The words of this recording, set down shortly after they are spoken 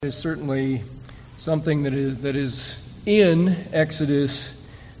Is certainly something that is in Exodus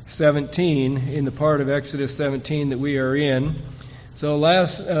 17, in the part of Exodus 17 that we are in. So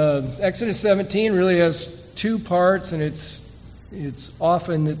Exodus 17 really has two parts, and it's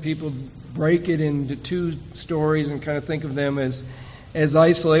often that people break it into two stories and kind of think of them as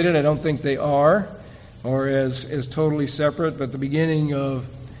isolated. I don't think they are, or as totally separate. But the beginning of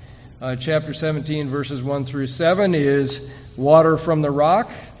chapter 17, verses 1 through 7 is water from the rock.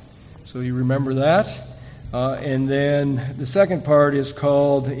 So you remember that. And then the second part is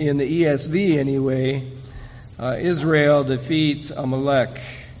called, in the ESV anyway, Israel defeats Amalek.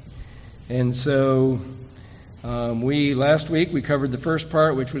 And so last week we covered the first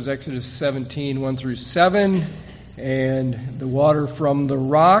part, which was Exodus 17, 1 through 7, and the water from the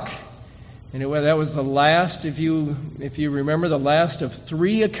rock. And that was the last, if you remember, the last of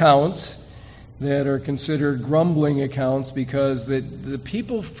three accounts that are considered grumbling accounts, because the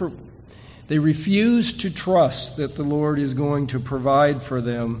people they refuse to trust that the Lord is going to provide for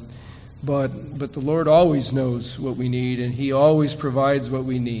them. But the Lord always knows what we need, and He always provides what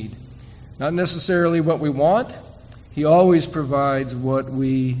we need. Not necessarily what we want. He always provides what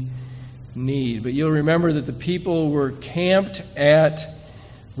we need. But you'll remember that the people were camped at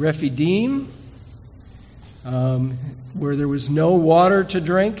Rephidim, where there was no water to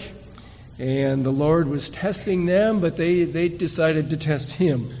drink, and the Lord was testing them, but they decided to test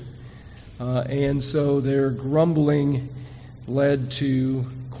Him. And so their grumbling led to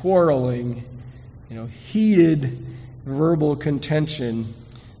quarreling, heated verbal contention.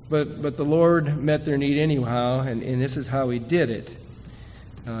 But the Lord met their need anyhow, and this is how He did it.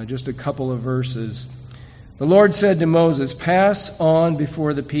 Just a couple of verses. The Lord said to Moses, "Pass on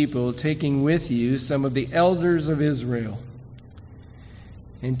before the people, taking with you some of the elders of Israel,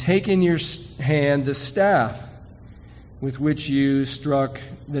 and take in your hand the staff with which you struck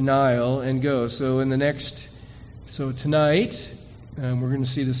the Nile, and go." So tonight, we're going to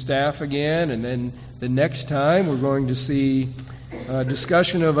see the staff again, and then the next time we're going to see a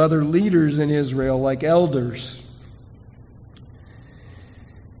discussion of other leaders in Israel, like elders.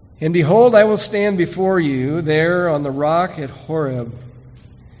 "And behold, I will stand before you there on the rock at Horeb,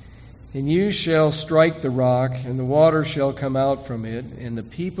 and you shall strike the rock, and the water shall come out from it, and the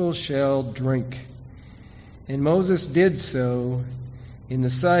people shall drink." And Moses did so in the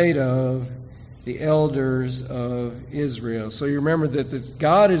sight of the elders of Israel. So you remember that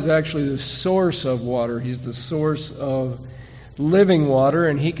God is actually the source of water. He's the source of living water,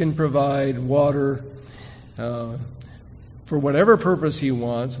 and He can provide water for whatever purpose He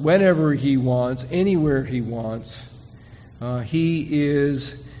wants, whenever He wants, anywhere He wants. He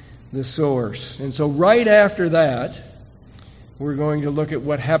is the source. And so right after that, we're going to look at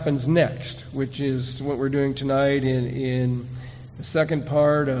what happens next, which is what we're doing tonight in the second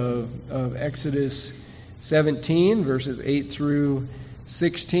part of Exodus 17, verses 8 through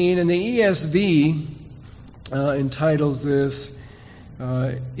 16. And the ESV entitles this,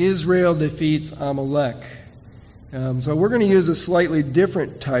 Israel Defeats Amalek. So we're going to use a slightly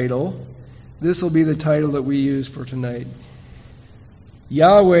different title. This will be the title that we use for tonight.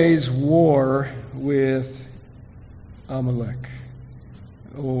 Yahweh's War with Amalek.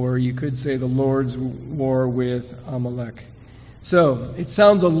 Or you could say the Lord's war with Amalek. So it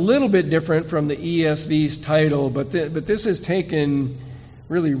sounds a little bit different from the ESV's title, but this is taken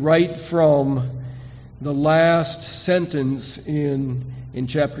really right from the last sentence in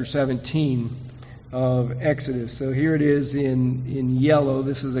chapter 17 of Exodus. So here it is in yellow.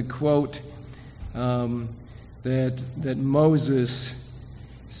 This is a quote that Moses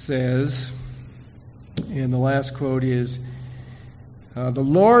says, and the last quote is, "The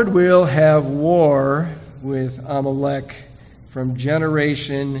Lord will have war with Amalek from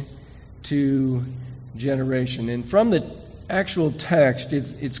generation to generation." And from the actual text,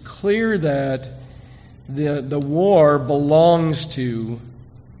 it's clear that the war belongs to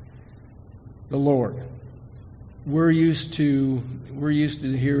the Lord. We're used to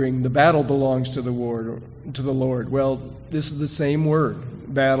hearing the battle belongs to the Lord. Well, this is the same word.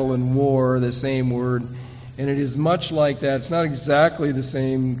 Battle and war are the same word. And it is much like that. It's not exactly the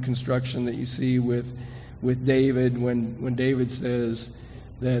same construction that you see with David when David says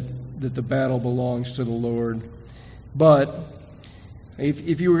that the battle belongs to the Lord. But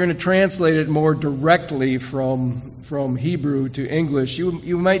if you were going to translate it more directly from Hebrew to English,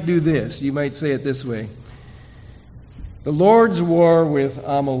 you might do this. You might say it this way: the Lord's war with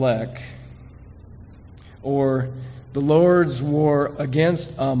Amalek, or the Lord's war against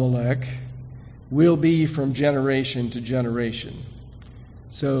Amalek, will be from generation to generation.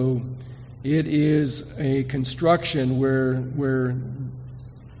 So it is a construction where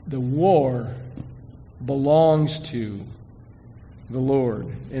the war belongs to the Lord.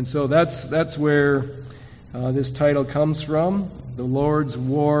 And so that's where this title comes from, the Lord's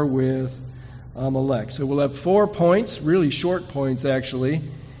war with Amalek. So we'll have 4 points, really short points actually.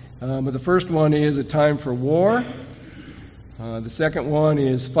 But the first one is a time for war. The second one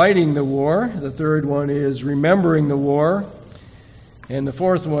is fighting the war. The third one is remembering the war. And the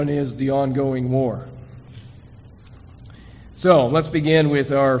fourth one is the ongoing war. So let's begin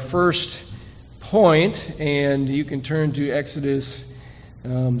with our first point, and you can turn to Exodus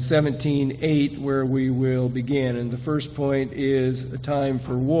 17:8, where we will begin. And the first point is a time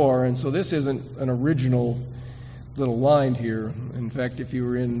for war. And so this isn't an original little line here. In fact, if you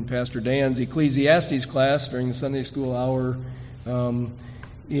were in Pastor Dan's Ecclesiastes class during the Sunday school hour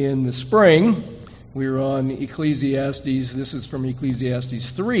in the spring, we were on Ecclesiastes. This is from Ecclesiastes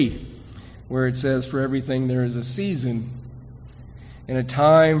 3, where it says, "For everything there is a season, and a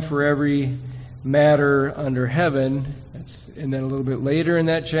time for every matter under heaven." And then a little bit later in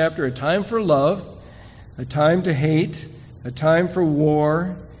that chapter, a time for love, a time to hate, a time for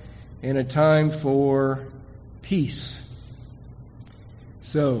war, and a time for peace.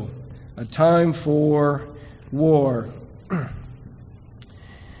 So, a time for war.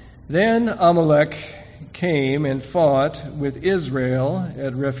 Then Amalek came and fought with Israel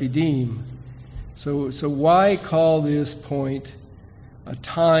at Rephidim. So why call this point a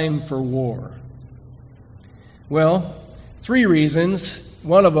time for war? Well, 3 reasons.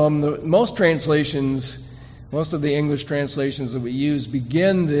 One of them, most of the English translations that we use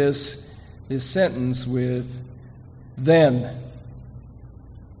begin this sentence with "then,"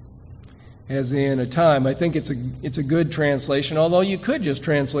 as in a time. I think it's a good translation, although you could just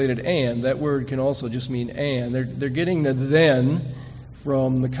translate it "and." That word can also just mean "and." They're getting the "then"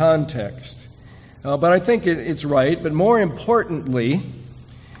 from the context. But I think it's right. But more importantly,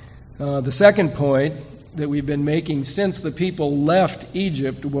 the second point that we've been making since the people left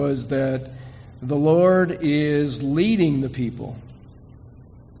Egypt was that the Lord is leading the people.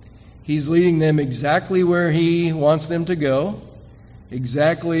 He's leading them exactly where He wants them to go,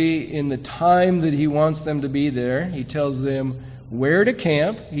 exactly in the time that He wants them to be there. He tells them where to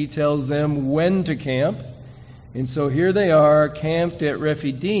camp. He tells them when to camp. And so here they are, camped at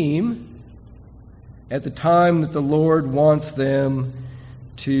Rephidim at the time that the Lord wants them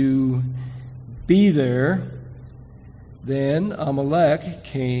to be there. Then Amalek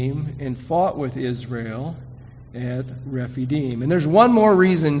came and fought with Israel at Rephidim. And there's one more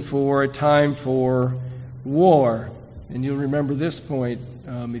reason for a time for war. And you'll remember this point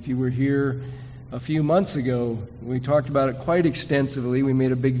if you were here a few months ago. We talked about it quite extensively. We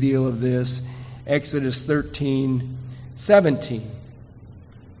made a big deal of this. Exodus 13:17.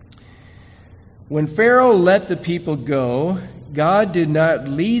 When Pharaoh let the people go, God did not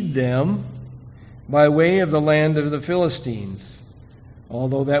lead them by way of the land of the Philistines,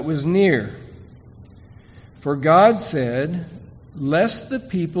 although that was near. For God said, "Lest the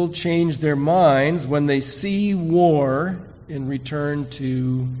people change their minds when they see war and return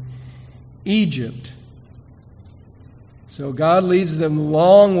to Egypt." So God leads them a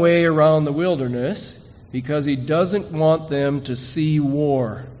long way around the wilderness because He doesn't want them to see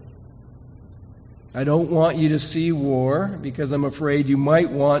war. I don't want you to see war because I'm afraid you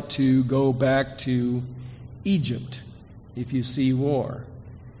might want to go back to Egypt if you see war.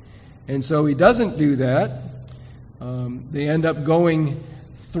 And so He doesn't do that. They end up going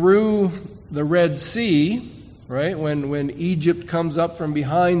through the Red Sea, right? When Egypt comes up from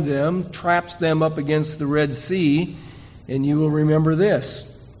behind them, traps them up against the Red Sea, and you will remember this.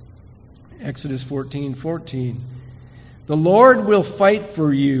 Exodus 14:14. "The Lord will fight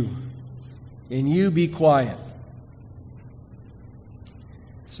for you, and you be quiet."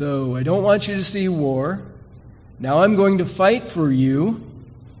 So I don't want you to see war. Now I'm going to fight for you.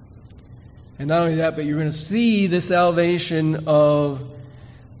 And not only that, but you're going to see the salvation of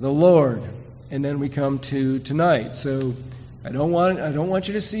the Lord. And then we come to tonight. So I don't want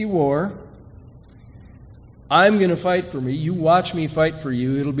you to see war. I'm going to fight for me. You watch me fight for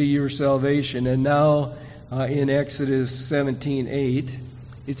you. It'll be your salvation. And now in Exodus 17:8,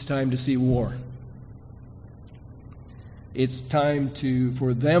 it's time to see war. It's time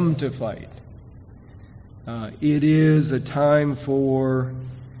for them to fight. It is a time for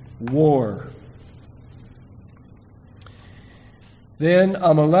war. Then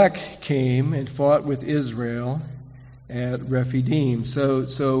Amalek came and fought with Israel at Rephidim.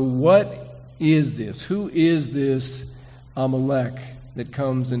 So what is this? Who is this Amalek that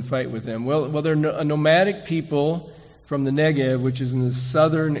comes and fight with them? Well, they're a nomadic people from the Negev, which is in the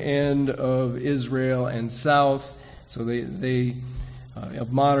southern end of Israel and south. So they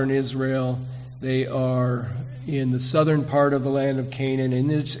of modern Israel. They are in the southern part of the land of Canaan, in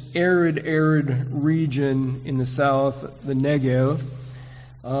this arid region in the south, the Negev.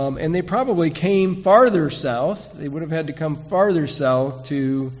 And they probably came farther south. They would have had to come farther south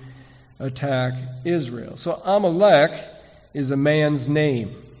to attack Israel. So Amalek is a man's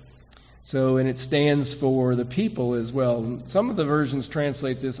name. So, and it stands for the people as well. Some of the versions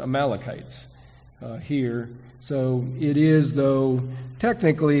translate this Amalekites here. So it is, though,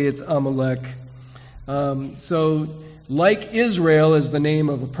 technically it's Amalek. So like Israel is the name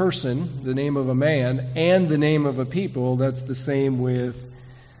of a person, the name of a man, and the name of a people, that's the same with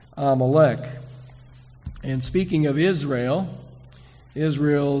Amalek. And speaking of Israel,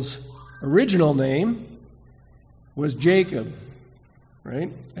 Israel's original name was Jacob,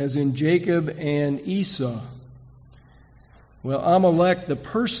 right? As in Jacob and Esau. Well, Amalek, the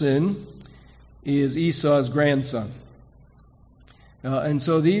person, is Esau's grandson. And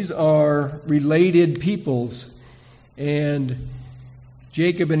so these are related peoples. And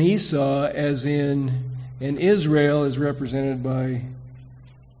Jacob and Esau, as in, and Israel is represented by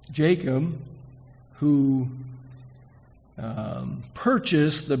Jacob, who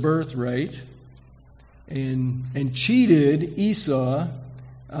purchased the birthright and cheated Esau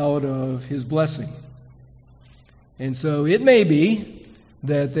out of his blessing. And so it may be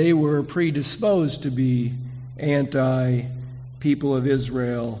that they were predisposed to be anti-people of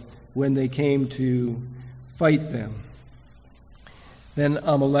Israel when they came to fight them. Then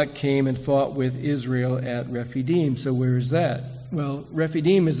Amalek came and fought with Israel at Rephidim. So where is that? Well,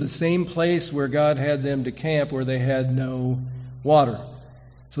 Rephidim is the same place where God had them to camp where they had no water.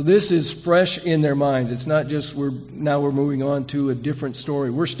 So this is fresh in their minds. It's not just we're moving on to a different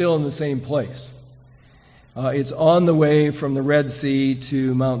story. We're still in the same place. It's on the way from the Red Sea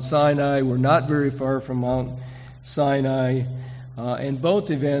to Mount Sinai. We're not very far from Mount Sinai. And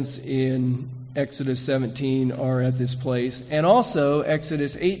both events in Exodus 17 are at this place. And also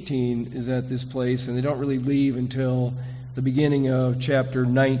Exodus 18 is at this place, and they don't really leave until the beginning of chapter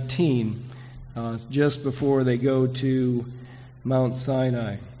 19, just before they go to Mount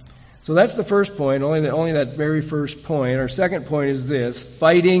Sinai. So that's the first point, only that very first point. Our second point is this: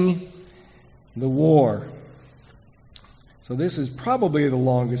 fighting the war. So this is probably the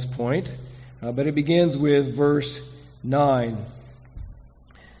longest point, but it begins with verse 9.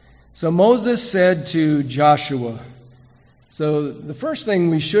 So Moses said to Joshua. So the first thing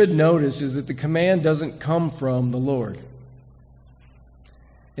we should notice is that the command doesn't come from the Lord.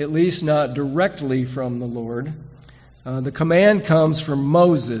 At least not directly from the Lord. The command comes from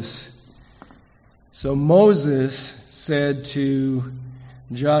Moses. So Moses said to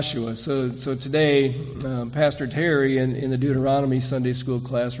Joshua. So today, Pastor Terry in the Deuteronomy Sunday School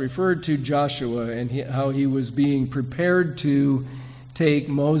class referred to Joshua and how he was being prepared to take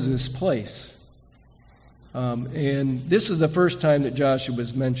Moses' place. And this is the first time that Joshua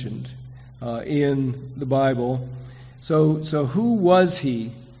was mentioned in the Bible. So who was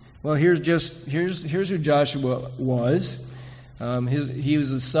he? Well, here's who Joshua was. He was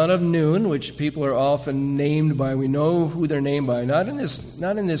the son of Nun, which people are often named by. We know who they're named by. Not in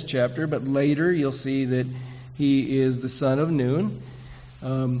this chapter, but later you'll see that he is the son of Nun.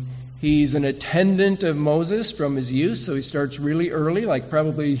 He's an attendant of Moses from his youth, so he starts really early, like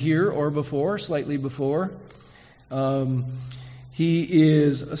probably here or before, slightly before. He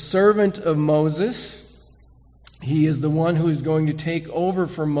is a servant of Moses. He is the one who is going to take over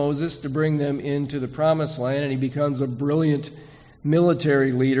from Moses to bring them into the Promised Land, and he becomes a brilliant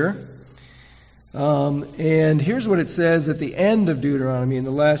military leader. And here's what it says at the end of Deuteronomy, in the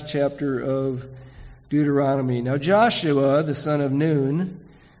last chapter of Deuteronomy. Now Joshua, the son of Nun,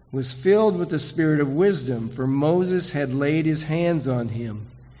 was filled with the spirit of wisdom, for Moses had laid his hands on him.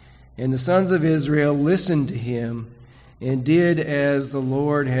 And the sons of Israel listened to him and did as the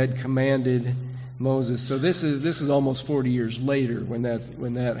Lord had commanded Moses. So this is almost 40 years later when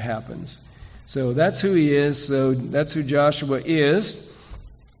that happens. So that's who he is. So that's who Joshua is.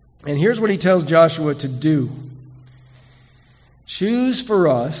 And here's what he tells Joshua to do. Choose for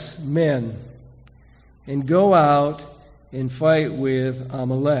us men and go out and fight with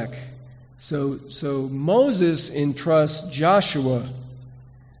Amalek. So Moses entrusts Joshua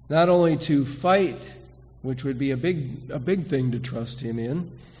not only to fight, which would be a big thing to trust him in,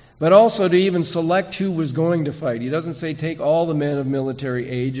 but also to even select who was going to fight. He doesn't say take all the men of military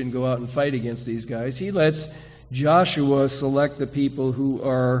age and go out and fight against these guys. He lets Joshua select the people who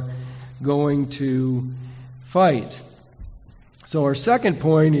are going to fight. So our second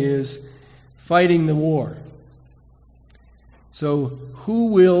point is fighting the war. So who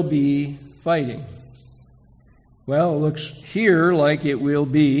will be fighting? Well, it looks here like it will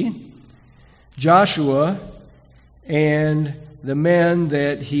be Joshua and the men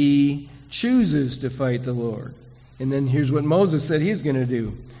that he chooses to fight the Lord. And then here's what Moses said he's going to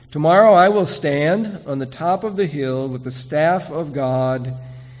do. Tomorrow I will stand on the top of the hill with the staff of God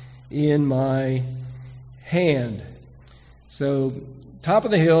in my hand. So, top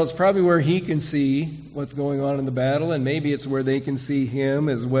of the hill, it's probably where he can see what's going on in the battle, and maybe it's where they can see him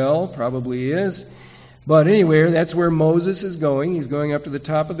as well, probably is. But anyway, that's where Moses is going. He's going up to the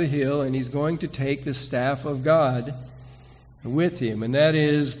top of the hill, and he's going to take the staff of God with him. And that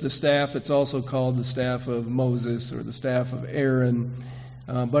is the staff, it's also called the staff of Moses or the staff of Aaron.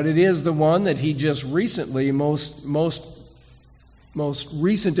 But it is the one that he just recently, most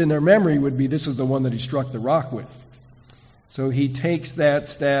recent in their memory would be this is the one that he struck the rock with. So he takes that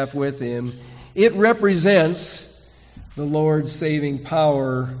staff with him. It represents the Lord's saving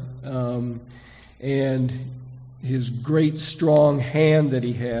power and his great strong hand that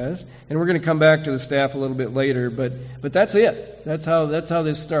he has. And we're going to come back to the staff a little bit later, but that's it. That's how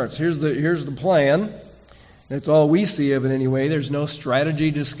this starts. Here's the plan. That's all we see of it anyway. There's no strategy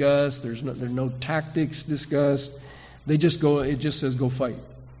discussed. There's no tactics discussed. They just go. It just says go fight.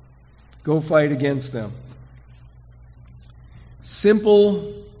 Go fight against them.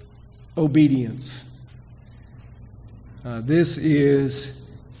 Simple obedience. This is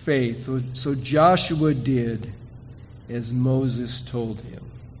faith. So Joshua did as Moses told him.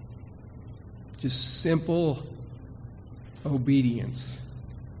 Just simple obedience.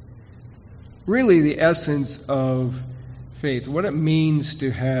 Really the essence of faith, what it means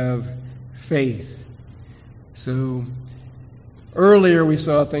to have faith. So earlier we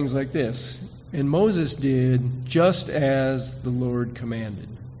saw things like this. And Moses did just as the Lord commanded.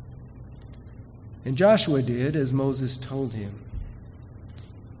 And Joshua did as Moses told him.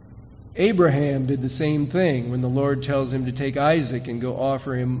 Abraham did the same thing when the Lord tells him to take Isaac and go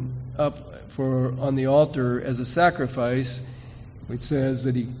offer him up on the altar as a sacrifice. It says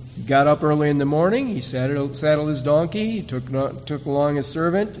that he got up early in the morning, he saddled his donkey, he took along his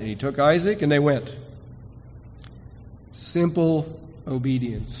servant, and he took Isaac, and they went. Simple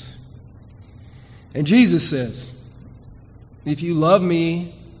obedience. And Jesus says, if you love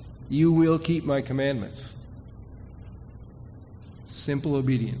me, you will keep my commandments. Simple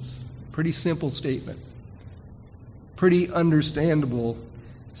obedience. Pretty simple statement. Pretty understandable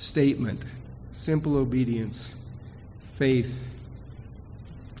statement. Simple obedience. Faith.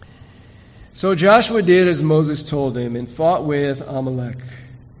 So Joshua did as Moses told him and fought with Amalek,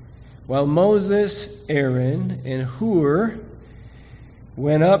 while Moses, Aaron, and Hur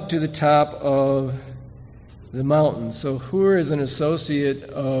went up to the top of the mountain. So Hur is an associate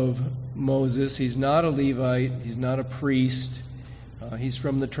of Moses. He's not a Levite. He's not a priest. He's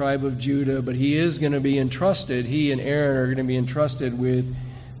from the tribe of Judah, but he is going to be entrusted. He and Aaron are going to be entrusted with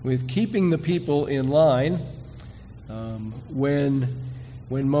keeping the people in line when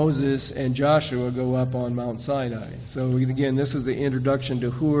Moses and Joshua go up on Mount Sinai. So again, this is the introduction to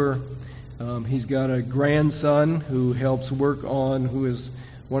Hur. He's got a grandson who helps work on, who is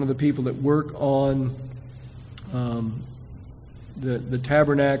one of the people that work on the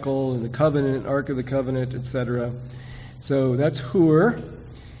tabernacle and the covenant, Ark of the Covenant, etc. So that's Hur.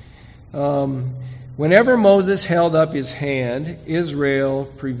 Whenever Moses held up his hand,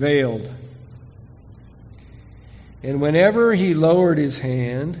 Israel prevailed. And whenever he lowered his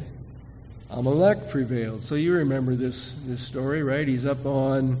hand, Amalek prevailed. So you remember this story, right? He's up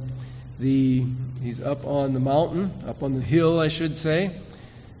on the mountain, up on the hill, I should say.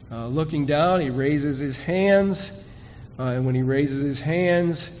 Looking down, he raises his hands. And when he raises his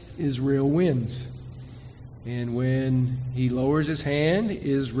hands, Israel wins. And when he lowers his hand,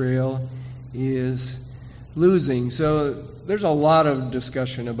 Israel is losing. So there's a lot of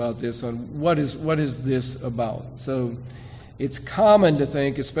discussion about this on what is this about. So it's common to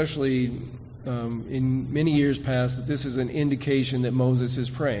think, especially in many years past, that this is an indication that Moses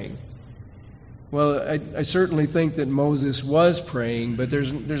is praying. Well, I certainly think that Moses was praying, but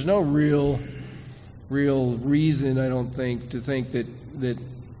there's no real reason, I don't think, to think that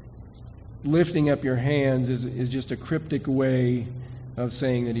lifting up your hands is just a cryptic way of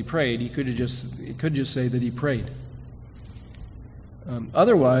saying that he prayed. It could just say that he prayed.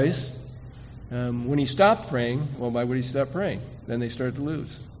 Otherwise, when he stopped praying, well, why would he stop praying? Then they start to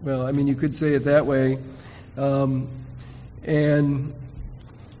lose. Well, I mean, you could say it that way. And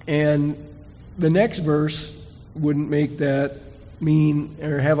the next verse wouldn't make that mean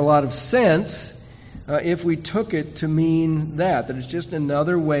or have a lot of sense if we took it to mean that it's just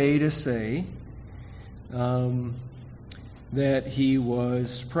another way to say that he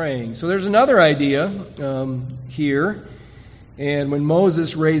was praying. So there's another idea here. And when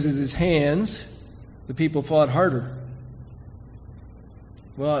Moses raises his hands, the people fought harder.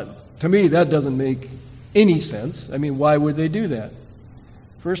 Well, to me, that doesn't make any sense. I mean, why would they do that?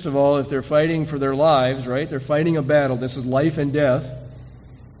 First of all, if they're fighting for their lives, right? They're fighting a battle. This is life and death.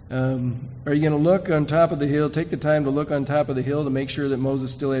 Are you going to look on top of the hill, take the time to look on top of the hill to make sure that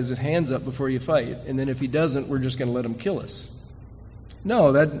Moses still has his hands up before you fight? And then if he doesn't, we're just going to let him kill us.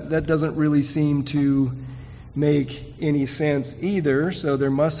 No, that doesn't really seem to make any sense either. So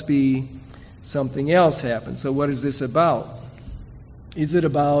there must be something else happen. So what is this about? Is it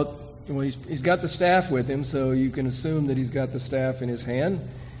about, well, he's got the staff with him, so you can assume that he's got the staff in his hand.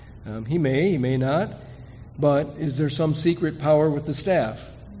 He may not. But is there some secret power with the staff?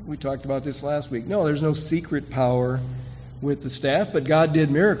 We talked about this last week. No, there's no secret power with the staff, but God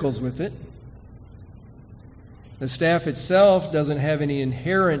did miracles with it. The staff itself doesn't have any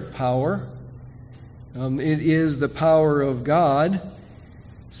inherent power. It is the power of God.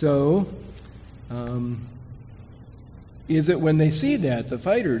 So, is it when they see that, the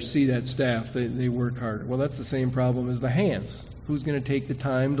fighters see that staff, they work harder? Well, that's the same problem as the hands. Who's going to take the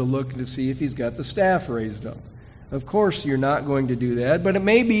time to look to see if he's got the staff raised up? Of course, you're not going to do that, but it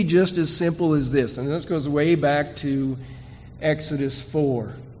may be just as simple as this. And this goes way back to Exodus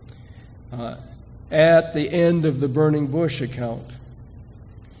 4, at the end of the burning bush account,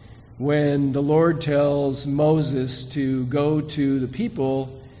 when the Lord tells Moses to go to the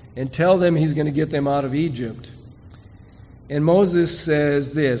people and tell them he's going to get them out of Egypt. And Moses says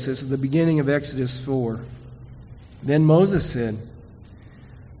this is the beginning of Exodus 4. Then Moses said,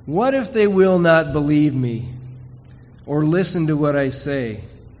 "What if they will not believe me or listen to what I say?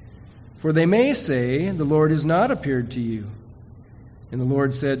 For they may say, 'The Lord has not appeared to you.' And the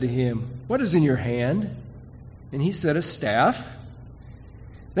Lord said to him, 'What is in your hand?' And he said, 'A staff.'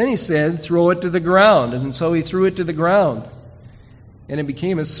 Then he said, 'Throw it to the ground.' And so he threw it to the ground. And it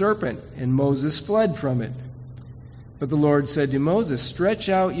became a serpent, and Moses fled from it. But the Lord said to Moses, 'Stretch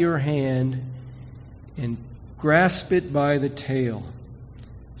out your hand and grasp it by the tail.'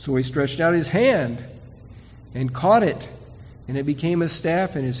 So he stretched out his hand and caught it, and it became a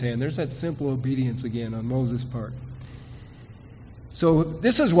staff in his hand." There's that simple obedience again on Moses' part. So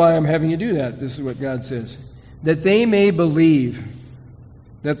this is why I'm having you do that. This is what God says. "That they may believe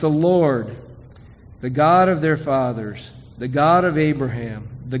that the Lord, the God of their fathers, the God of Abraham,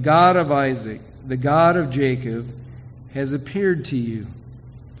 the God of Isaac, the God of Jacob, has appeared to you."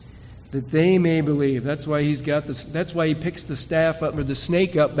 That they may believe. That's why he's got this. That's why he picks the staff up or the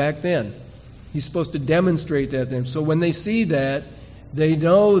snake up back then. He's supposed to demonstrate that to them. So when they see that, they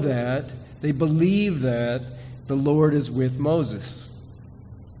know that, they believe that the Lord is with Moses.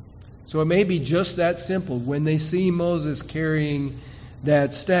 So it may be just that simple. When they see Moses carrying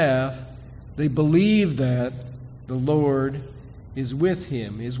that staff, they believe that the Lord is with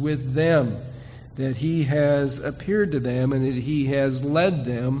him, is with them, that he has appeared to them and that he has led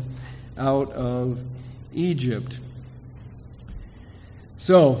them out of Egypt.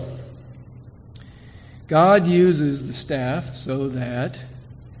 So, God uses the staff so that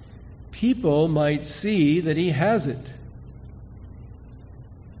people might see that he has it.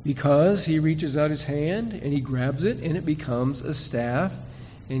 Because he reaches out his hand and he grabs it and it becomes a staff.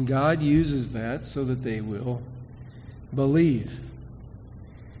 And God uses that so that they will believe.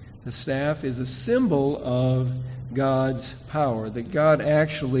 The staff is a symbol of God's power, that God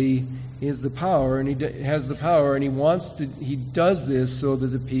actually is the power, and he has the power, and he does this so that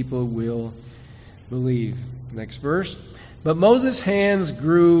the people will believe. Next verse. "But Moses' hands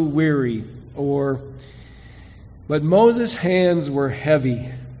grew weary," but Moses' hands were heavy.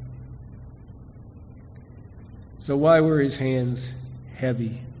 So why were his hands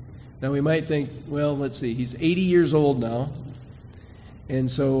heavy? Now we might think, well, let's see, he's 80 years old now. And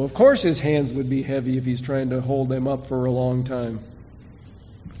so, of course, his hands would be heavy if he's trying to hold them up for a long time.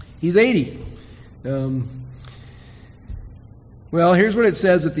 He's 80. Well, here's what it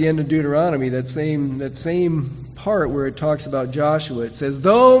says at the end of Deuteronomy, that same part where it talks about Joshua. It says,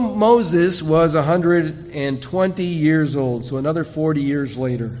 "Though Moses was 120 years old," so another 40 years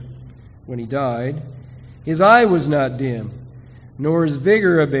later when he died, "his eye was not dim, nor his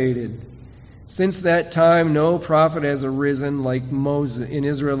vigor abated. Since that time no prophet has arisen like Moses in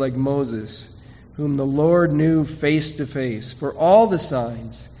Israel like Moses, whom the Lord knew face to face, for all the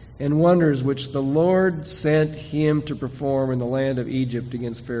signs and wonders which the Lord sent him to perform in the land of Egypt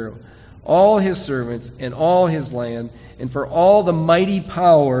against Pharaoh, all his servants and all his land, and for all the mighty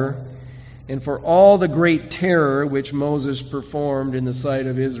power and for all the great terror which Moses performed in the sight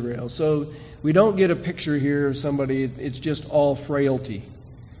of Israel. So we don't get a picture here of somebody, it's just all frailty,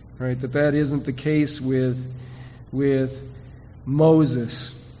 right? That isn't the case with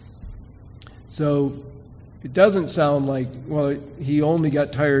Moses. So it doesn't sound like, well, he only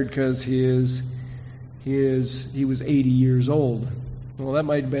got tired because he was 80 years old. Well, that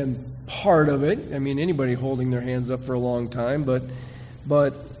might have been part of it. I mean, anybody holding their hands up for a long time, but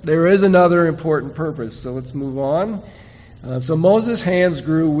there is another important purpose. So let's move on. So Moses' hands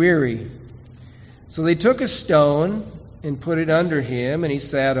grew weary. So they took a stone and put it under him, and he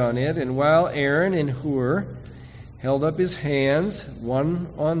sat on it. And while Aaron and Hur held up his hands, one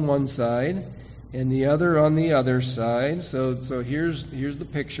on one side and the other on the other side. So here's the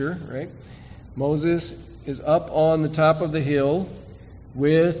picture, right? Moses is up on the top of the hill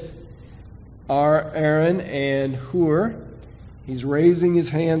with Aaron and Hur. He's raising his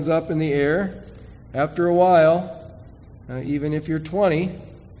hands up in the air. After a while, even if you're 20,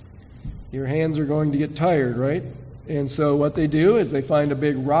 your hands are going to get tired, right? And so what they do is they find a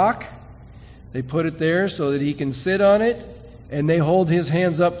big rock, they put it there so that he can sit on it, and they hold his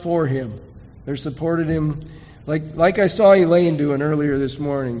hands up for him. They're supporting him like I saw Elaine doing earlier this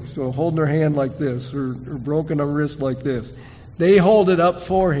morning. So holding her hand like this, or broken a wrist like this. They hold it up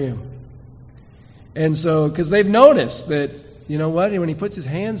for him. And so, because they've noticed that, you know what, when he puts his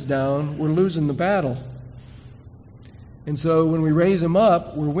hands down, we're losing the battle. And so when we raise him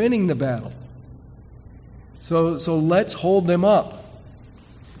up, we're winning the battle. So let's hold them up.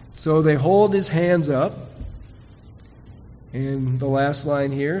 So they hold his hands up. And the last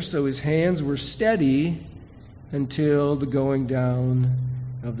line here, so his hands were steady until the going down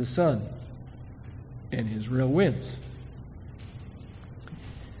of the sun. And Israel wins.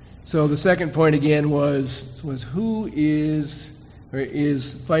 So the second point again was who is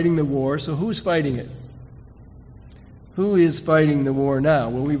fighting the war. So who's fighting it? Who is fighting the war now?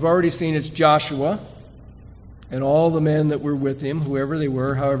 Well, we've already seen it's Joshua and all the men that were with him, whoever they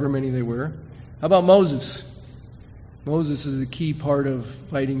were, however many they were. How about Moses? Moses is a key part of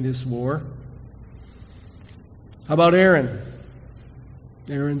fighting this war. How about Aaron?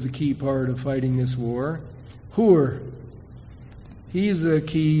 Aaron's a key part of fighting this war. Hur, he's a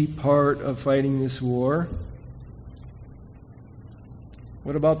key part of fighting this war.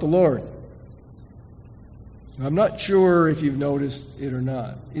 What about the Lord? I'm not sure if you've noticed it or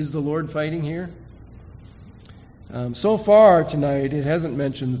not. Is the Lord fighting here? So far tonight, it hasn't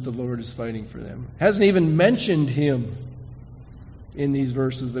mentioned that the Lord is fighting for them. Hasn't even mentioned him in these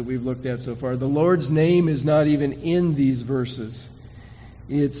verses that we've looked at so far. The Lord's name is not even in these verses.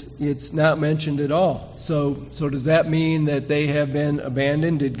 It's not mentioned at all. So does that mean that they have been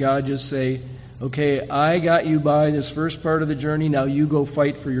abandoned? Did God just say, okay, I got you by this first part of the journey, now you go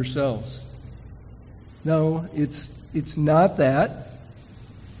fight for yourselves? No, it's not that.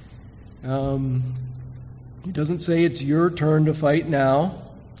 He doesn't say it's your turn to fight now.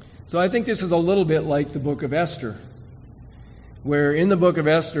 So I think this is a little bit like the book of Esther, where in the book of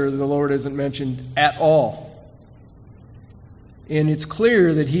Esther, the Lord isn't mentioned at all. And it's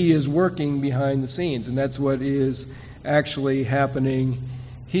clear that he is working behind the scenes, and that's what is actually happening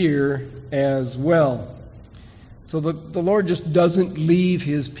here as well. So the Lord just doesn't leave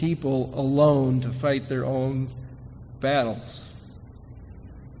his people alone to fight their own battles.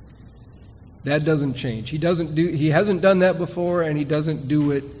 That doesn't change. He hasn't done that before, and he doesn't do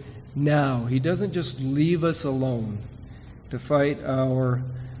it now. He doesn't just leave us alone to fight our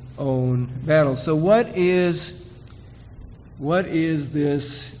own battles. So what is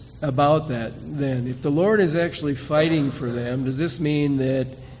this about that then? If the Lord is actually fighting for them, does this mean that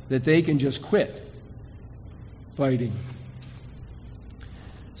they can just quit fighting?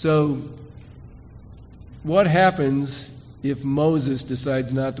 So what happens if Moses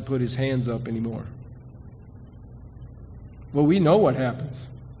decides not to put his hands up anymore? Well, we know what happens,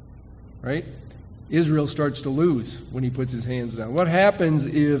 right? Israel starts to lose when he puts his hands down. What happens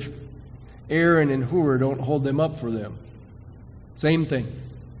if Aaron and Hur don't hold them up for them? Same thing,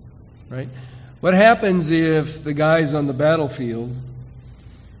 right? What happens if the guys on the battlefield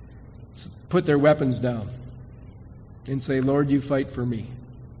put their weapons down and say, Lord, you fight for me?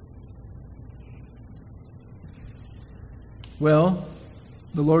 Well,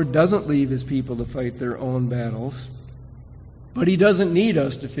 the Lord doesn't leave his people to fight their own battles, but he doesn't need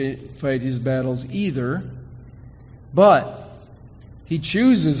us to fight his battles either. But he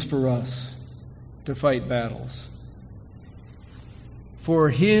chooses for us to fight battles for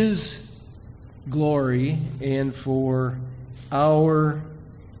his glory and for our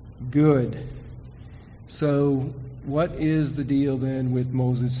good. So what is the deal then with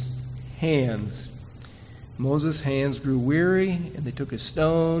Moses' hands. Moses' hands grew weary, and they took a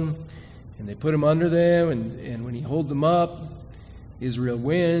stone, and they put him under them, and when he holds them up, Israel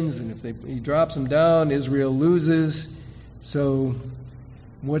wins, and if he drops them down, Israel loses. So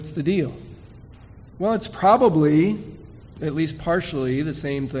what's the deal? Well, it's probably, at least partially, the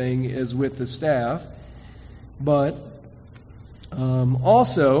same thing as with the staff, but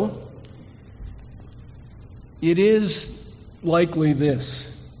also, it is likely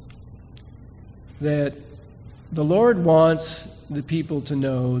this, that the Lord wants the people to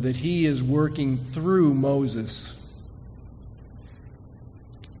know that He is working through Moses.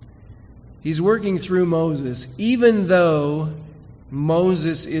 He's working through Moses, even though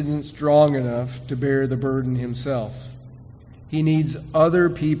Moses isn't strong enough to bear the burden himself. He needs other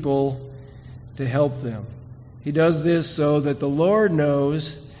people to help them. He does this so that the Lord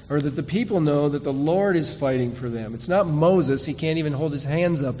knows, or that the people know, that the Lord is fighting for them. It's not Moses. He can't even hold his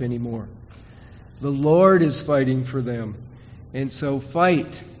hands up anymore. The Lord is fighting for them. And so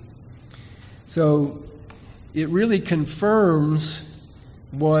fight. So it really confirms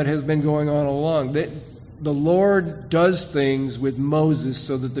what has been going on all along. That the Lord does things with Moses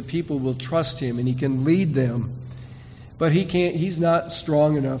so that the people will trust him and he can lead them. But he's not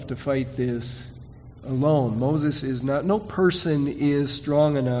strong enough to fight this alone. Moses is not, no person is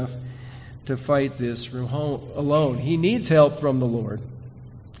strong enough to fight this from home alone. He needs help from the Lord.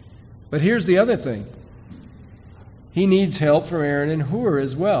 But here's the other thing. He needs help from Aaron and Hur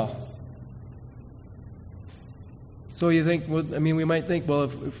as well. So you think, well, I mean, we might think,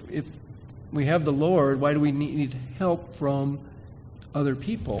 well, if we have the Lord, why do we need help from other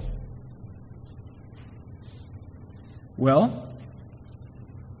people? Well,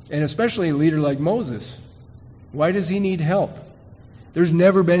 and especially a leader like Moses, why does he need help? There's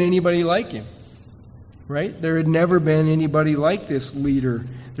never been anybody like him, right? There had never been anybody like this leader.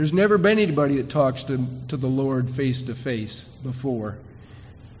 There's never been anybody that talks to the Lord face to face before.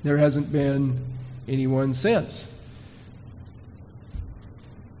 There hasn't been anyone since.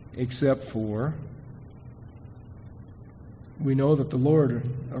 Except for, we know that the Lord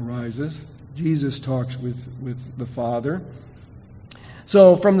arises. Jesus talks with the Father.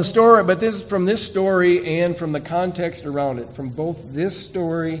 So from the story, from this story and from the context around it, from both this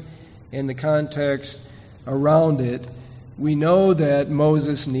story and the context around it, we know that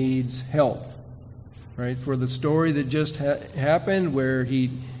Moses needs help. Right? For the story that just happened, where he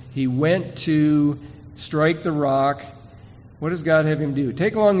went to strike the rock, what does God have him do?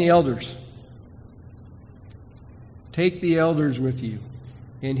 Take along the elders. Take the elders with you.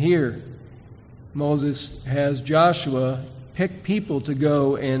 And here, Moses has Joshua pick people to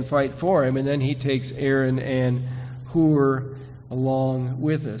go and fight for him, and then he takes Aaron and Hur along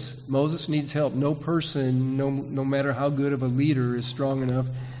with us. Moses needs help. No person, no matter how good of a leader, is strong enough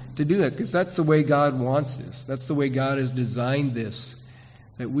to do that, because that's the way God wants this. That's the way God has designed this,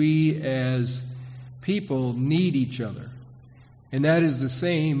 that we as people need each other. And that's the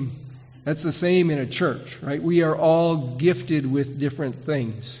same in a church, right? We are all gifted with different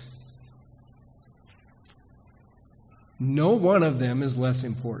things. No one of them is less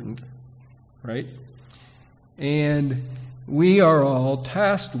important, right? And we are all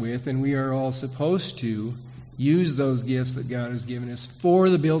tasked with, and we are all supposed to use those gifts that God has given us for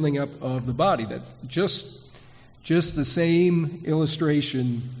the building up of the body. That's just the same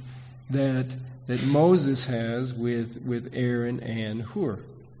illustration that Moses has with Aaron and Hur.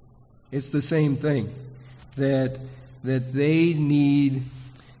 It's the same thing. That they need,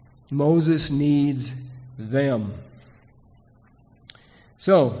 Moses needs them.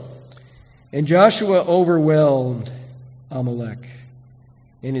 So, and Joshua overwhelmed Amalek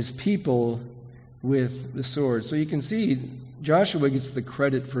and his people with the sword. So you can see Joshua gets the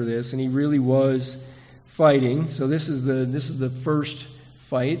credit for this, and he really was fighting. So this is the first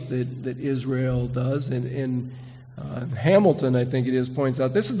fight that Israel does, and Hamilton, I think it is, points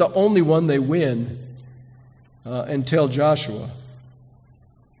out this is the only one they win until Joshua.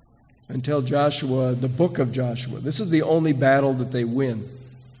 Until Joshua, the book of Joshua. This is the only battle that they win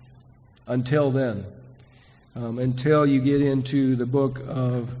until then. Until you get into the book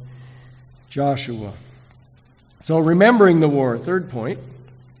of Joshua. So remembering the war, third point.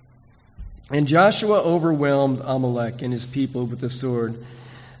 And Joshua overwhelmed Amalek and his people with the sword.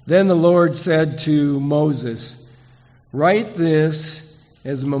 Then the Lord said to Moses, "Write this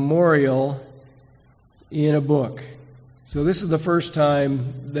as a memorial in a book." So this is the first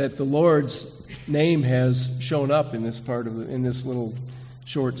time that the Lord's name has shown up in this part in this little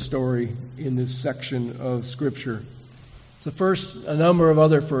short story in this section of Scripture. It's the first, a number of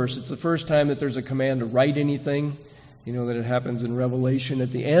other firsts. It's the first time that there's a command to write anything You know that it happens in Revelation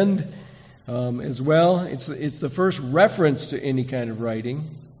at the end as well. It's the first reference to any kind of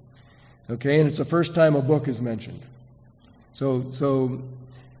writing. Okay, and it's the first time a book is mentioned. So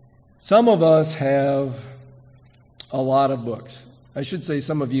some of us have a lot of books. I should say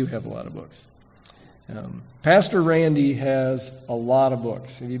some of you have a lot of books. Pastor Randy has a lot of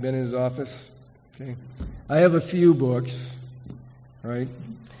books. Have you been in his office? Okay. I have a few books, right?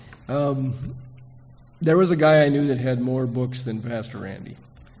 There was a guy I knew that had more books than Pastor Randy.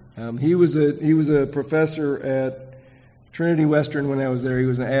 He was a professor at Trinity Western when I was there. He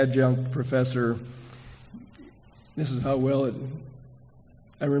was an adjunct professor. This is how well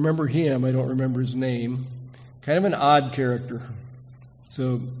I remember him. I don't remember his name. Kind of an odd character.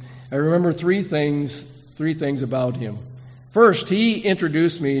 So I remember three things about him. First, he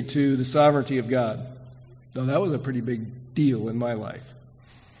introduced me to the sovereignty of God. Now, that was a pretty big deal in my life.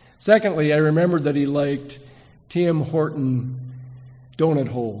 Secondly, I remembered that he liked Tim Horton donut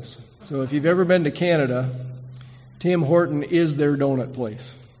holes. So if you've ever been to Canada, Tim Horton is their donut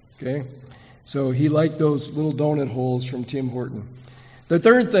place. Okay? So he liked those little donut holes from Tim Horton. The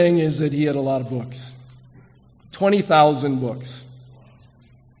third thing is that he had a lot of books. 20,000 books.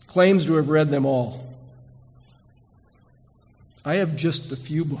 Claims to have read them all. I have just a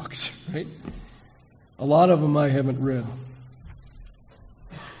few books, right? A lot of them I haven't read.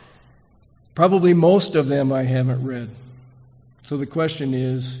 Probably most of them I haven't read. So the question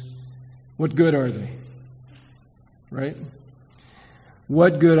is, what good are they? Right?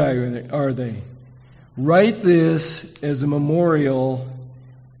 What good are they? Write this as a memorial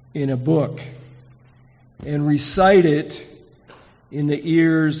in a book and recite it in the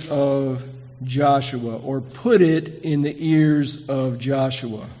ears of Joshua, or put it in the ears of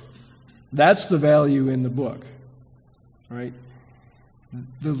Joshua. That's the value in the book, right?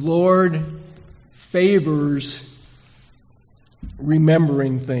 The Lord favors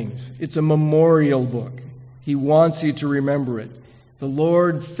remembering things. It's a memorial book. He wants you to remember it. The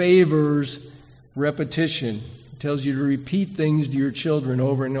Lord favors repetition. He tells you to repeat things to your children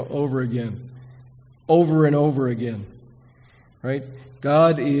over and over again. Over and over again. Right?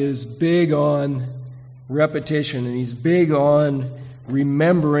 God is big on repetition, and He's big on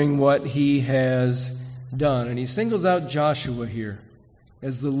remembering what He has done. And He singles out Joshua here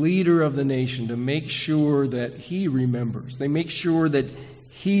as the leader of the nation to make sure that he remembers. They make sure that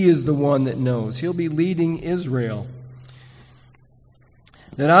he is the one that knows. He'll be leading Israel.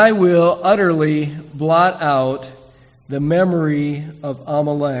 That I will utterly blot out the memory of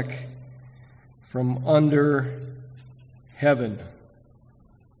Amalek from under heaven.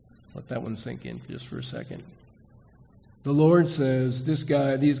 Let that one sink in just for a second. The Lord says, these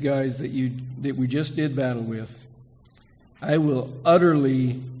guys that we just did battle with, I will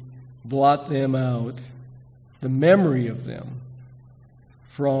utterly blot them out, the memory of them,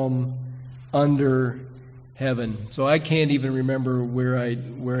 from under heaven. So I can't even remember where I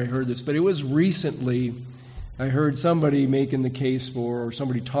heard this, but it was recently I heard somebody making the case for, or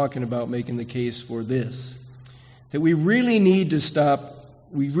somebody talking about making the case for this, that we really need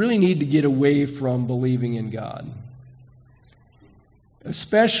to get away from believing in God.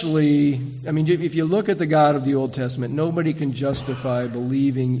 Especially, if you look at the God of the Old Testament, nobody can justify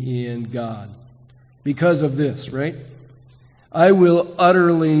believing in God because of this, right? I will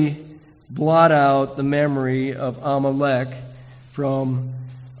utterly blot out the memory of Amalek from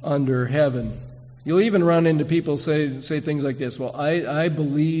under heaven. You'll even run into people say things like this, well, I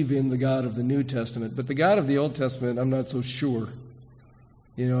believe in the God of the New Testament, but the God of the Old Testament, I'm not so sure.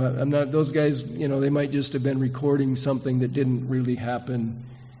 I'm not, those guys, they might just have been recording something that didn't really happen.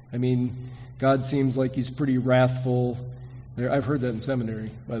 God seems like He's pretty wrathful. I've heard that in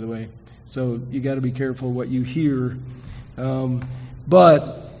seminary, by the way. So you got to be careful what you hear. So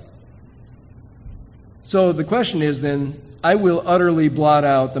the question is then, I will utterly blot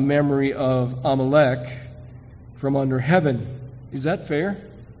out the memory of Amalek from under heaven. Is that fair?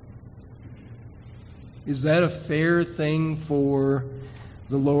 Is that a fair thing for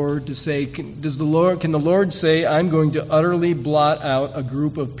the Lord to say? Can the Lord say, I'm going to utterly blot out a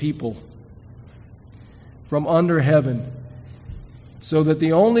group of people from under heaven, so that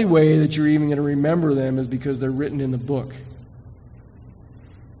the only way that you're even going to remember them is because they're written in the book?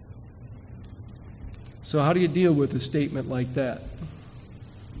 So how do you deal with a statement like that?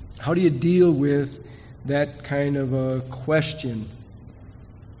 How do you deal with that kind of a question?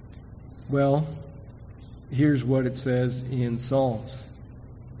 Well, here's what it says in Psalms.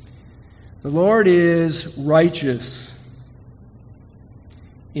 The Lord is righteous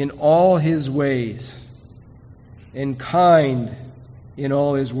in all His ways and kind in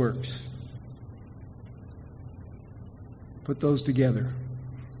all His works. Put those together.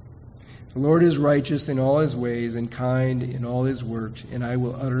 The Lord is righteous in all his ways and kind in all his works, and I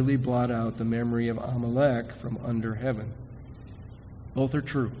will utterly blot out the memory of Amalek from under heaven. Both are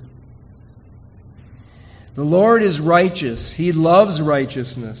true. The Lord is righteous. He loves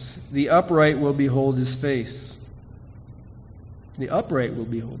righteousness. The upright will behold his face. The upright will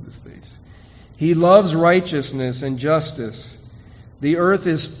behold his face. He loves righteousness and justice. The earth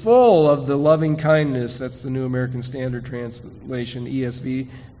is full of the loving kindness, that's the New American Standard Translation, ESV,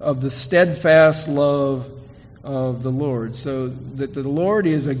 of the steadfast love of the Lord. So that the Lord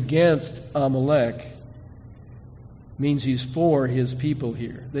is against Amalek means he's for his people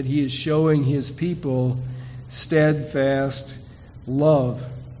here, that he is showing his people steadfast love.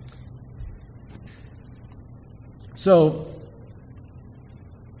 So,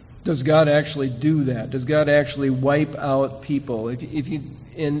 does God actually do that? Does God actually wipe out people? And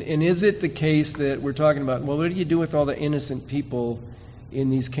is it the case that we're talking about, well, what do you do with all the innocent people in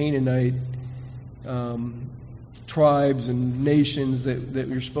these Canaanite tribes and nations that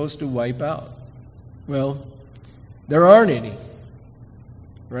you're supposed to wipe out? Well, there aren't any,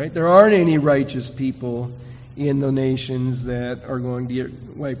 right? There aren't any righteous people in the nations that are going to get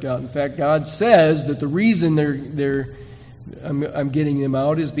wiped out. In fact, God says that the reason I'm getting them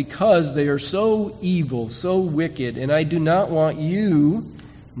out is because they are so evil, so wicked, and I do not want you,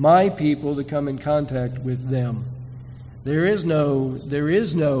 my people, to come in contact with them. There is no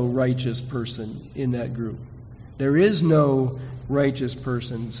righteous person in that group. There is no righteous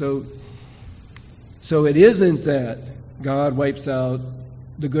person. So it isn't that God wipes out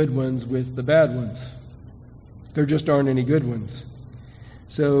the good ones with the bad ones. There just aren't any good ones.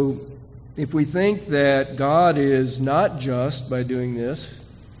 So if we think that God is not just by doing this,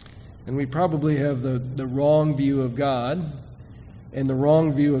 then we probably have the wrong view of God and the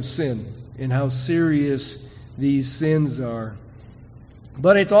wrong view of sin and how serious these sins are.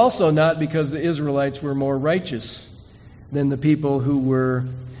 But it's also not because the Israelites were more righteous than the people who were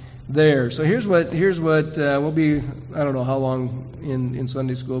there. So here's what we'll be, I don't know how long in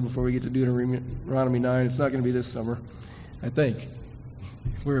Sunday school before we get to Deuteronomy 9. It's not going to be this summer, I think.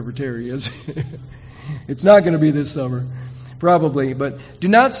 Wherever Terry is. It's not going to be this summer, probably. But do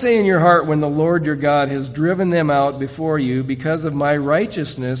not say in your heart when the Lord your God has driven them out before you, because of my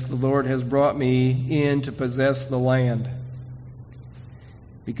righteousness the Lord has brought me in to possess the land.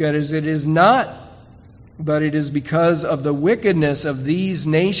 Because it is not, but it is because of the wickedness of these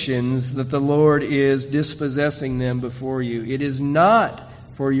nations that the Lord is dispossessing them before you. It is not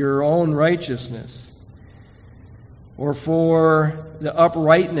for your own righteousness or for the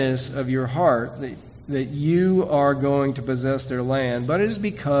uprightness of your heart that you are going to possess their land, but it is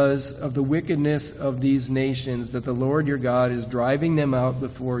because of the wickedness of these nations that the Lord your God is driving them out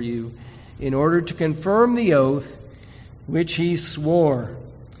before you in order to confirm the oath which he swore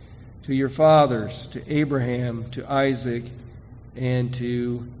to your fathers, to Abraham, to Isaac, and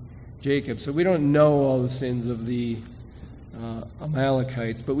to Jacob. So we don't know all the sins of the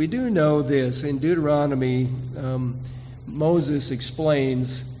Amalekites, but we do know this. In Deuteronomy, Moses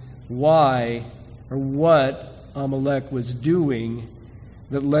explains why or what Amalek was doing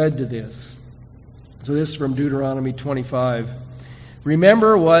that led to this. So this is from Deuteronomy 25.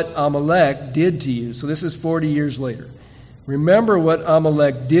 Remember what Amalek did to you. So this is 40 years later. Remember what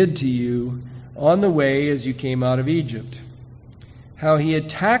Amalek did to you on the way as you came out of Egypt. How he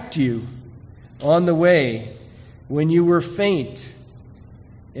attacked you on the way when you were faint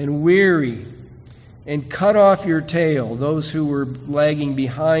and weary, and cut off your tail, those who were lagging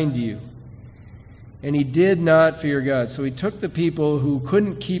behind you. And he did not fear God. So he took the people who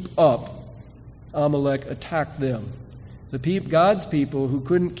couldn't keep up. Amalek attacked them. God's people who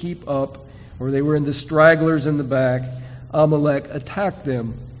couldn't keep up, or they were in the stragglers in the back, Amalek attacked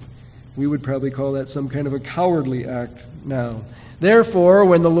them. We would probably call that some kind of a cowardly act now. Therefore,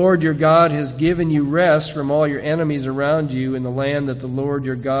 when the Lord your God has given you rest from all your enemies around you in the land that the Lord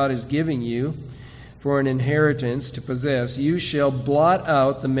your God is giving you for an inheritance to possess, you shall blot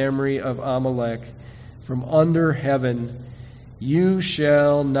out the memory of Amalek from under heaven. You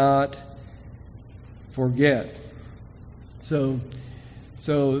shall not forget. So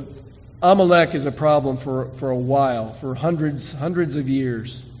Amalek is a problem for a while, for hundreds of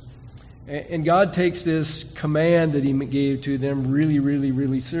years. And God takes this command that he gave to them really, really,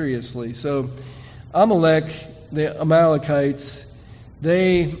 really seriously. So Amalek, the Amalekites,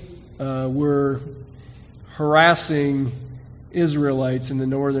 they were harassing Israelites in the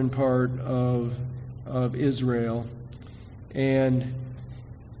northern part of Israel. And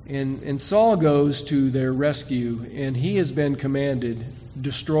Saul goes to their rescue, and he has been commanded,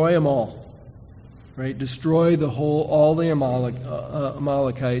 destroy them all. right? Destroy all the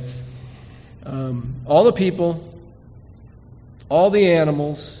Amalekites, all the people, all the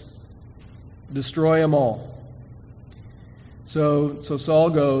animals, destroy them all. So Saul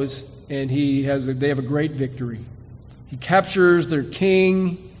goes, and they have a great victory. He captures their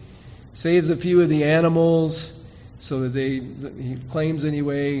king, saves a few of the animals, so that he claims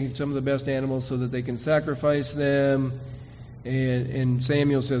anyway some of the best animals, so that they can sacrifice them. And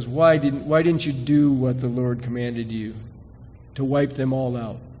Samuel says, "Why didn't you do what the Lord commanded you, to wipe them all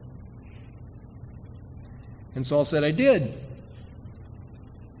out?" And Saul said, "I did."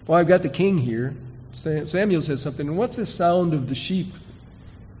 "Well, I've got the king here." Samuel says something, "And what's the sound of the sheep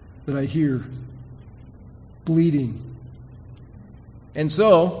that I hear bleating?" And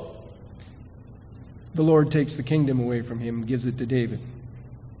so the Lord takes the kingdom away from him and gives it to David.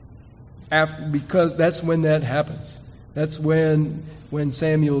 Because that's when that happens. That's when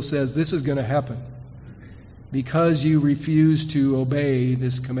Samuel says, "This is going to happen because you refuse to obey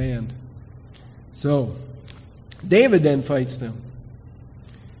this command." So David then fights them.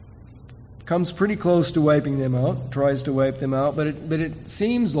 Comes pretty close to wiping them out, tries to wipe them out, but it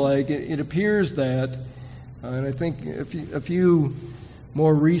seems like, it appears that, and I think a few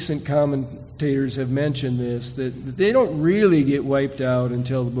more recent commentators have mentioned this, that they don't really get wiped out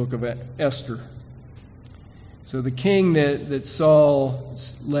until the book of Esther. So the king that Saul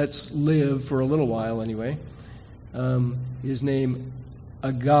lets live for a little while anyway, is named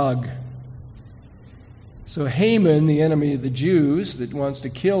Agag. So Haman, the enemy of the Jews that wants to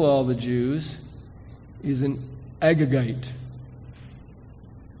kill all the Jews, is an Agagite.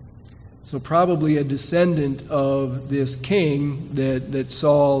 So probably a descendant of this king that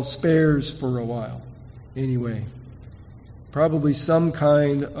Saul spares for a while. Anyway, probably some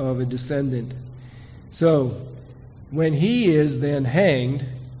kind of a descendant. So when he is then hanged,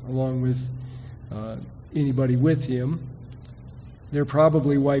 along with anybody with him, they're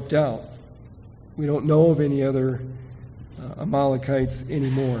probably wiped out. We don't know of any other Amalekites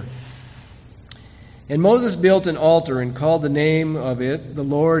anymore. And Moses built an altar and called the name of it, "The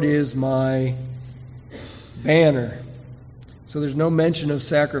Lord is my banner." So there's no mention of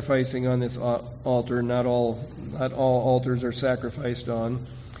sacrificing on this altar. Not all altars are sacrificed on.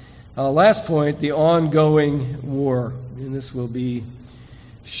 Last point, the ongoing war. And this will be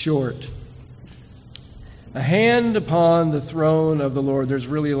short. A hand upon the throne of the Lord. There's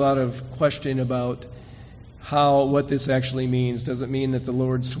really a lot of question about what this actually means. Does it mean that the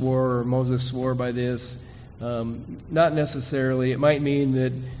Lord swore or Moses swore by this? Not necessarily. It might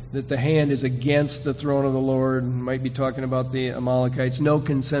mean that the hand is against the throne of the Lord. It might be talking about the Amalekites. No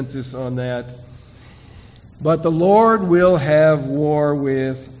consensus on that. But the Lord will have war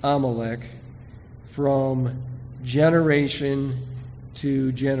with Amalek from generation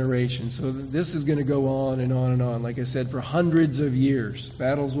to generation. So this is going to go on and on and on, like I said, for hundreds of years.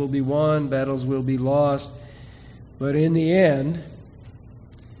 Battles will be won, battles will be lost, but in the end,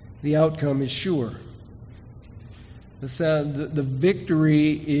 the outcome is sure. The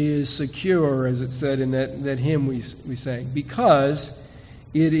victory is secure, as it said in that hymn we sang, because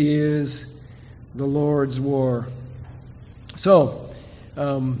it is the Lord's war. So,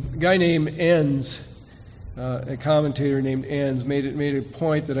 a guy named Enns, a commentator named Enns, made a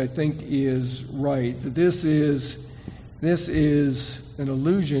point that I think is right. That this is an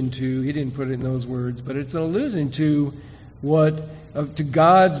allusion to. He didn't put it in those words, but it's an allusion to to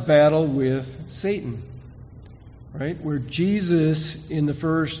God's battle with Satan. Right, where Jesus at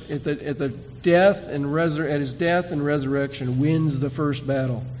his death and resurrection wins the first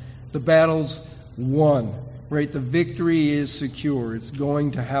battle. The battle's won. Right, the victory is secure. It's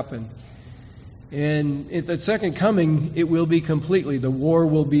going to happen. And at the second coming, it will be completely. The war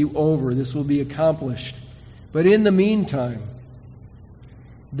will be over. This will be accomplished. But in the meantime,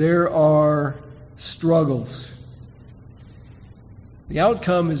 there are struggles. The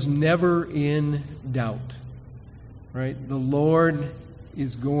outcome is never in doubt. Right? The Lord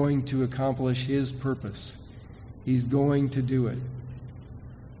is going to accomplish His purpose. He's going to do it.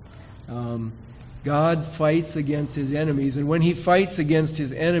 God fights against His enemies, and when He fights against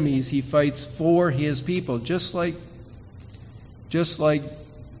His enemies, He fights for His people, just like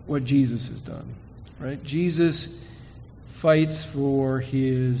what Jesus has done. Right? Jesus fights for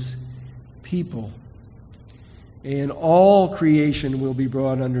His people, and all creation will be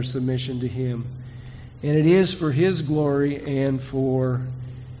brought under submission to Him. And it is for His glory and for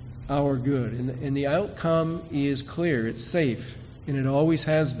our good. And the outcome is clear. It's safe. And it always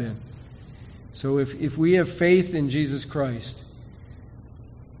has been. So if we have faith in Jesus Christ,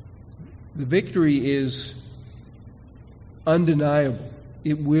 the victory is undeniable.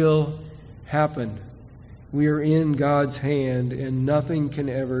 It will happen. We are in God's hand, and nothing can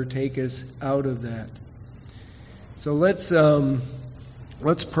ever take us out of that. So let's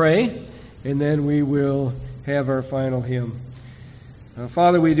pray, and then we will have our final hymn.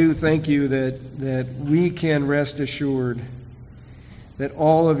 Father, we do thank you that we can rest assured that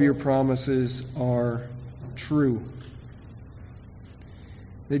all of your promises are true,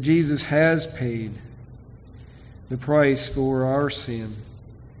 that Jesus has paid the price for our sin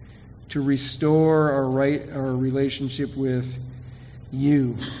to restore our relationship with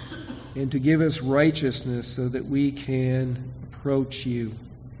you and to give us righteousness so that we can approach you.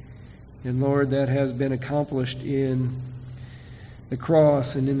 And Lord, that has been accomplished in the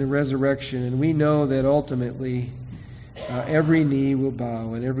cross and in the resurrection. And we know that ultimately every knee will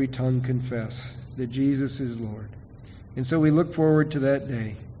bow and every tongue confess that Jesus is Lord. And so we look forward to that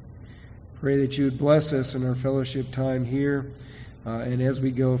day. Pray that you would bless us in our fellowship time here and as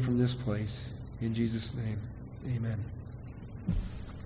we go from this place. In Jesus' name, amen.